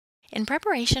In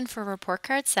preparation for report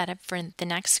card setup for the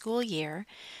next school year,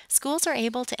 schools are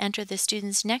able to enter the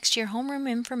students' next year homeroom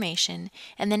information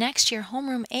in the next year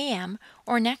homeroom AM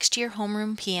or next year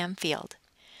homeroom PM field.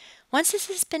 Once this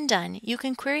has been done, you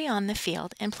can query on the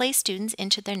field and place students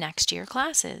into their next year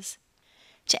classes.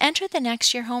 To enter the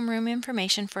next year homeroom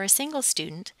information for a single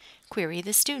student, query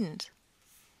the student.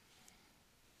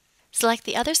 Select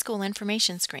the Other School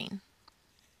Information screen.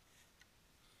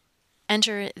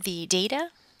 Enter the data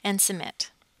and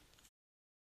submit.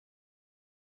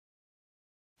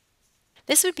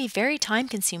 This would be very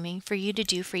time-consuming for you to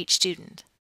do for each student.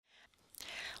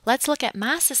 Let's look at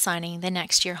mass assigning the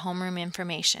next year homeroom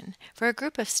information for a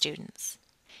group of students.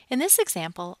 In this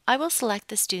example, I will select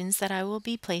the students that I will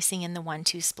be placing in the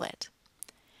 1-2 split.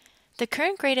 The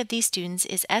current grade of these students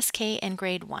is SK and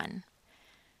grade 1.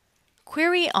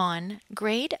 Query on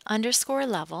grade underscore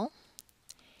level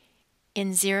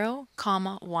in 0,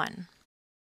 1.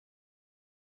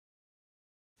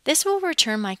 This will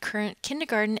return my current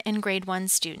kindergarten and grade 1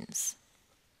 students.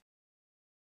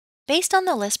 Based on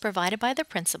the list provided by the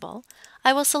principal,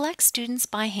 I will select students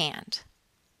by hand.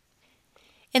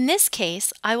 In this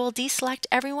case, I will deselect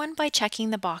everyone by checking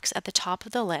the box at the top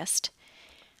of the list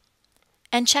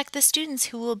and check the students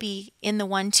who will be in the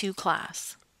 1-2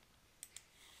 class.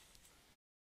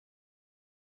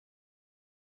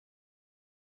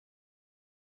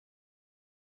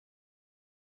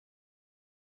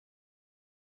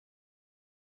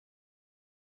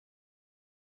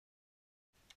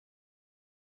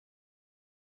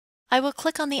 I will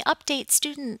click on the Update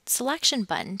Student Selection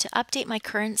button to update my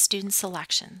current student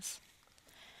selections.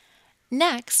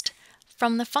 Next,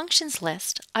 from the Functions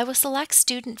list, I will select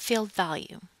Student Field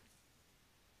Value.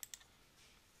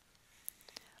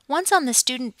 Once on the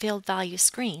Student Field Value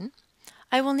screen,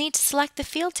 I will need to select the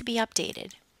field to be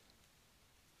updated.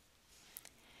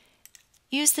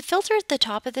 Use the filter at the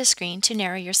top of the screen to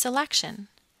narrow your selection.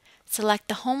 Select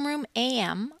the Homeroom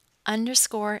AM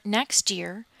underscore next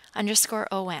year underscore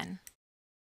ON.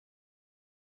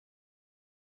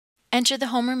 Enter the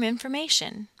homeroom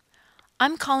information.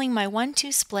 I'm calling my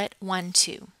 1-2 split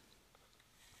 1-2.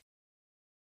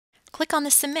 Click on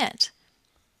the Submit.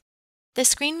 The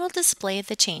screen will display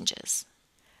the changes.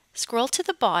 Scroll to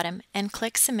the bottom and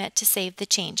click Submit to save the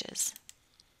changes.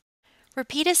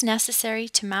 Repeat as necessary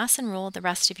to mass enroll the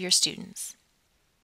rest of your students.